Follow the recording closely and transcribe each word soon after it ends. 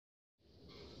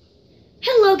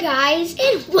Hello guys,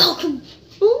 and welcome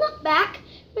back to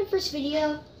my first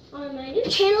video on my new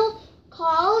channel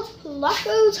called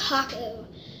Loco Taco.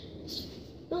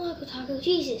 No Loco Taco,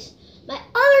 Jesus. My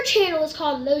other channel is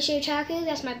called Loco Taco,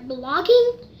 that's my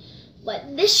blogging.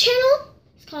 But this channel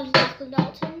is called Loco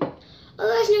Dalton,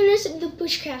 otherwise known as the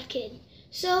Bushcraft Kid.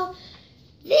 So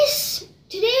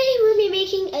today we're going to be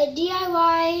making a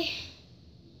DIY,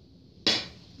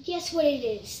 guess what it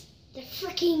is? The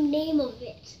freaking name of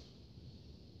it.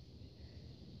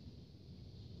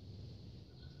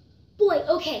 Boy,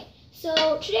 okay,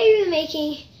 so today we're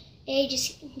making a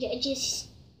just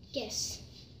guess,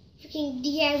 freaking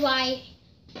DIY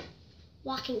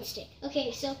walking stick.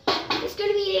 Okay, so it's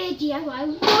gonna be a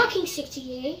DIY walking stick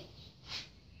today.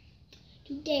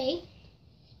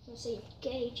 I'll say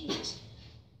gay, Jesus.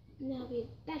 That'll be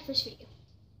a bad first video.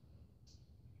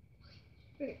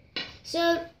 Okay,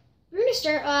 so we're gonna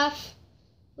start off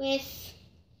with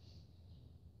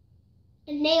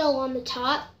a nail on the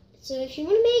top. So if you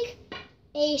want to make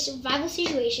a survival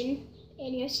situation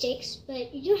and you have stakes,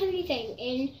 but you don't have anything,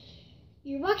 and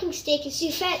your walking stick is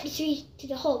too fat to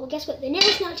the hole, well, guess what? The nail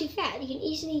is not too fat. You can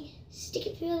easily stick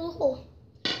it through the little hole.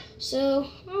 So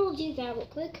I'll do that real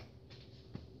quick.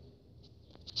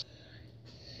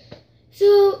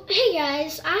 So hey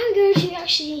guys, I'm going to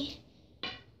actually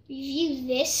review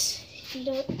this. If you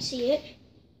don't see it,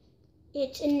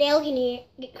 it's a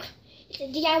It's a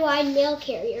DIY nail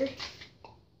carrier.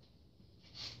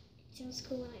 Sounds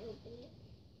cool when I open it.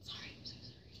 Sorry, I'm so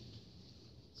sorry.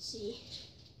 Let's see.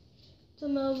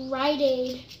 From a Rite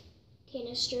Aid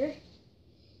canister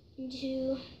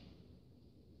into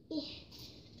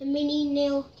a mini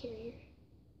nail carrier.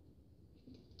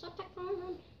 Top back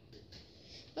on.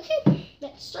 Okay,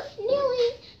 let's start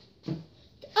nailing.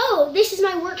 Oh, this is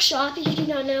my workshop, if you do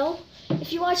not know.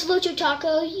 If you watch Loco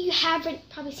Taco, you haven't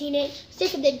probably seen it,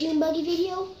 except for the Doom Buggy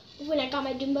video, when I got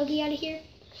my Doom Buggy out of here.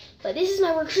 But this is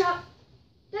my workshop.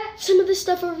 That's some of the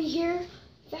stuff over here.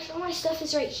 In fact, all my stuff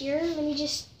is right here. Let me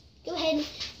just go ahead and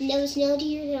nail it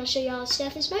here, and I'll show you all the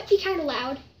stuff. This might be kind of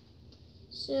loud.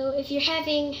 So if you're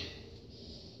having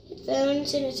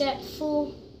headphones and it's at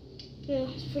full,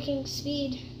 freaking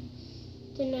speed,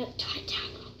 then tone it down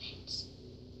a little bit.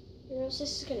 Or else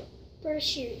this is going to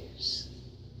burst your ears.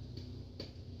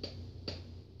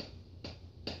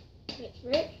 Wait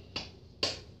for it.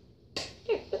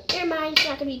 Here, never mind, it's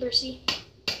not going to be bursty.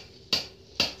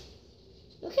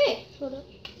 Okay, hold up.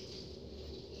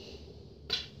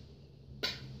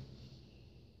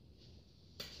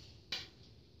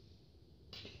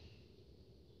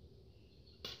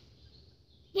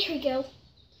 There we go.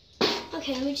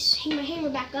 Okay, let me just hang my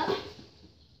hammer back up.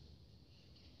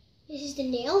 This is the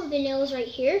nail. The nail is right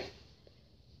here.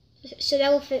 So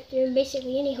that will fit through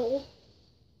basically any hole.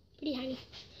 Pretty tiny.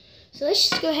 So let's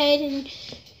just go ahead and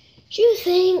do the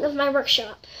thing of my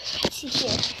workshop. Let's see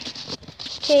here.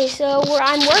 Okay, so where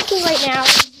I'm working right now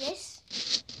is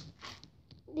this.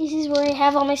 This is where I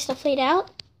have all my stuff laid out.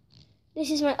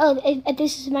 This is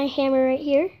my hammer right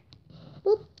here.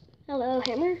 Boop. Hello,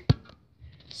 hammer.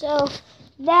 So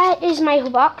that is my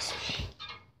box.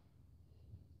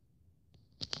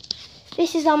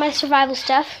 This is all my survival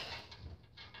stuff.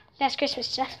 That's Christmas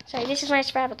stuff. Sorry, this is my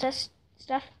survival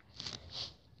stuff.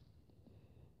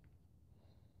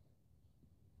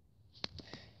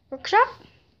 Workshop.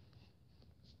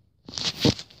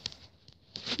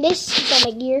 This is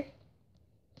all my gear.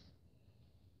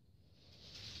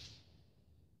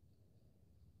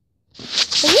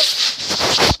 So,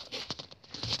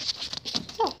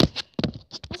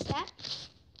 what's that?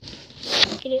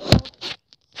 Get it all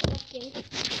selected.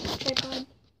 Tripod.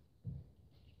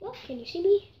 Oh, can you see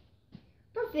me?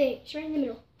 Perfect. It's right in the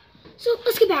middle. So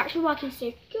let's get back to the walking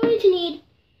stick. You're going to need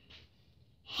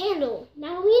handle.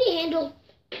 Not only any handle,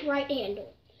 right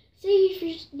handle. Say if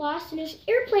you're lost and there's an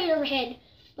airplane overhead,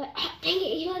 but dang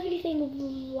it, you don't have anything with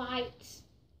lights.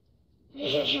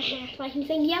 Like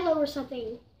anything yellow or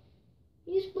something.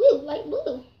 Use blue, light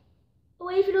blue.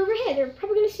 Away if it's overhead, they're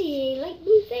probably going to see a light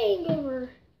blue thing over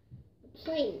the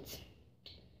planes.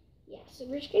 Yeah, so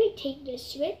we're just going to tape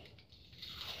this to it.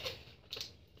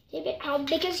 Tape it how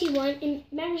big as you want.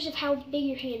 It matters of how big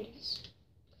your hand is.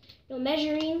 No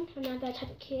measuring. I'm not that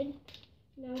type of kid.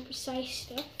 No precise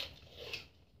stuff.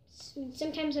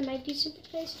 Sometimes I might do some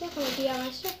precise stuff on the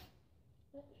DIY stuff.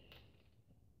 But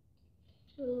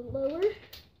a little lower.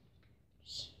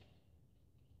 Just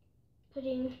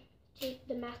putting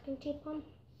the masking tape on.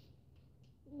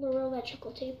 Or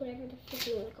electrical tape, whatever the fuck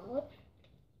you want to call it.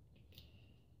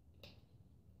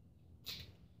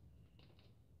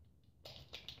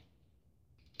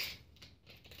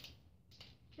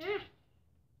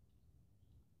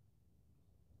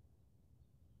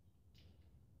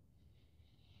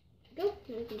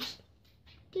 Now I can just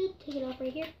take it off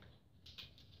right here.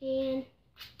 And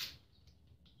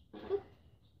go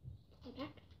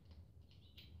back.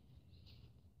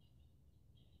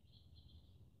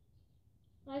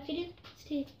 What I have to do is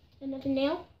take another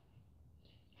nail.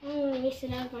 I don't want to waste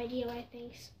it out of my DIY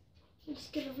things. I'll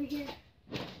just get over here.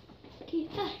 Okay,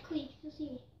 Queen, you'll see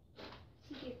me.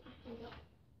 See here. There we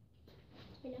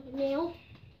go. Another nail.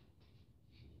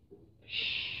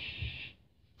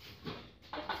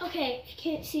 Okay, if you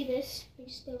can't see this, we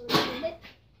just go over a little bit.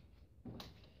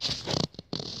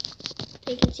 So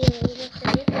you can see a little bit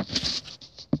right here.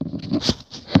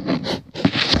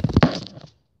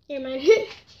 Never mind.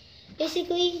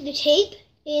 Basically, the tape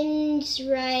ends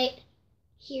right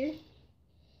here.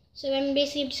 So I'm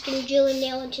just going to drill a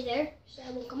nail into there so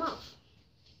that won't come off.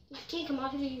 It can't come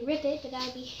off if you rip it, but that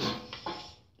would be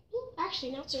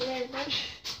actually not so rare. But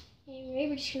anyway,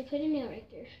 we're just going to put a nail right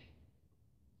there.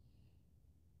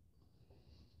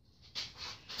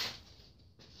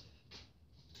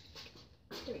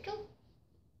 There we go.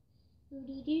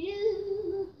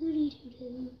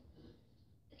 Hooty-doo-doo.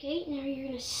 Okay, now you're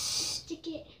going to stick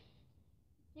it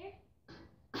there.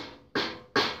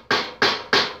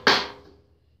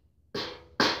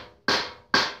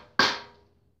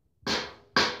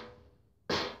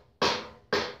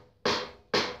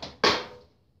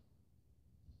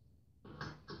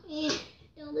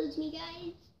 Don't lose me,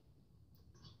 guys.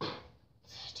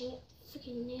 Dang it,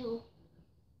 freaking nail.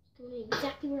 Going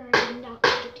exactly where I did not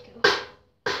want it to go.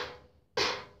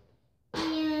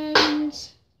 And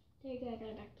there you go, I got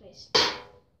it back in place.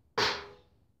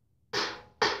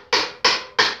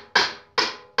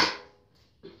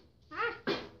 Ah!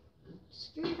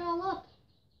 Screwed it all up.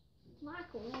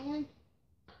 Michael, man.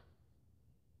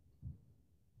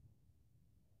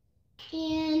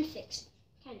 And fixed.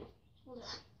 Kind of. Hold on.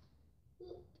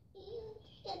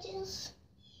 Edges.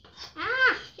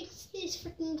 Ah! Fix this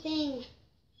freaking thing.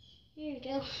 There we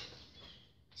go.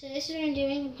 So this is what I'm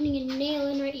doing. I'm putting a nail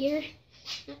in right here.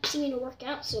 Not seeming to work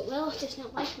out so well. It does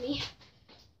not like me.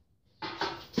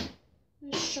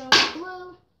 Strong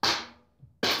blow.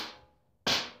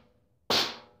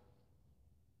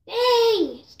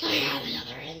 Dang! It's coming out the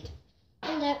other end.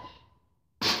 Hold up.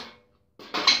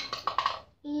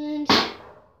 And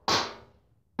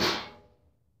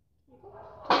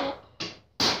pull it.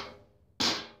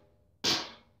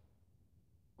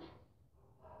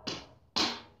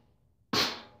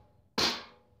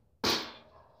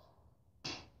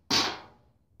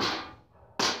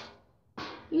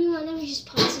 You know what, let me just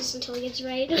pause this until it gets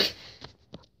right.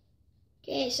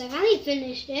 Okay, so I finally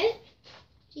finished it.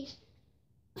 Jeez.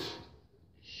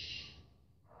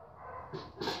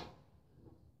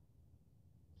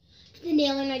 Put the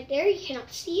nail in right there. You cannot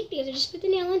see it because I just put the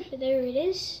nail in, but there it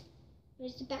is.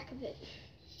 There's the back of it.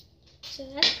 So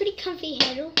that's pretty comfy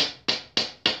handle.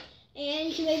 And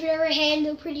you can leave it over a hand,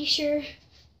 I'm pretty sure.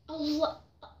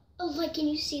 Can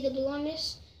you see the blue on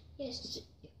this? Yes,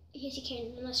 you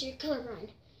can, unless you're colorblind.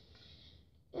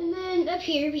 And then up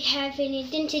here we have an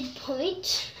indented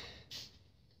point.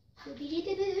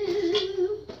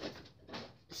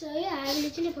 So yeah, I have an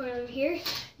indented point over here.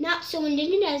 Not so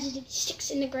indented as it sticks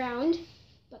in the ground,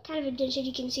 but kind of indented,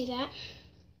 you can see that.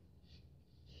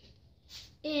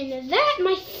 And that,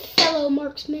 my fellow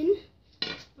marksman,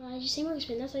 I just say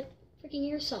marksman, that's like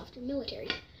freaking airsoft or military.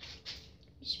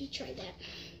 Let's retry that.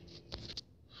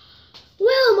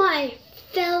 Well, my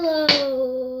fellow,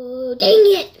 dang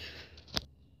it!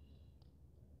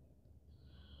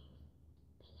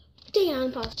 Dang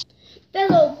on, pause.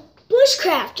 Fellow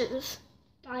bushcrafters,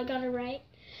 I got it right.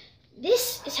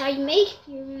 This is how you make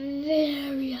your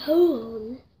very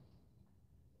own.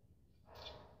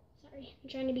 Sorry, I'm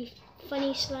trying to be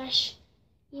funny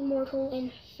 / immortal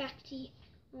and facty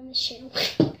on this channel.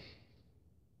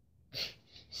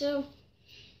 So,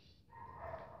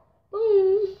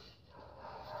 boom.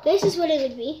 This is what it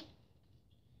would be.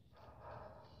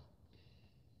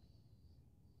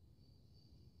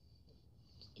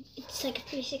 It's like a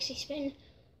 360 spin.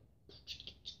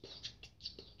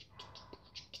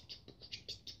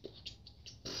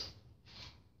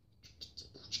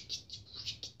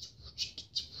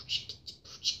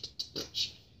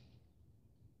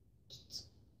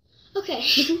 Okay.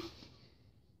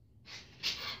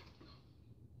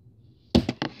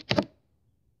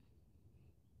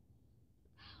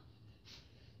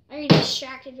 I get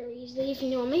distracted very easily if you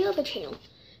know on my other channel.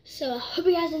 So I hope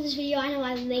you guys like this video. I know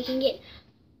I'm making it.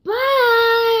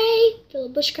 Bye! Fellow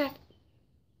bushcraft.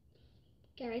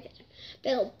 Got right there.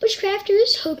 Fellow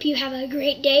bushcrafters, hope you have a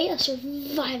great day of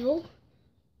survival.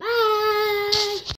 Bye!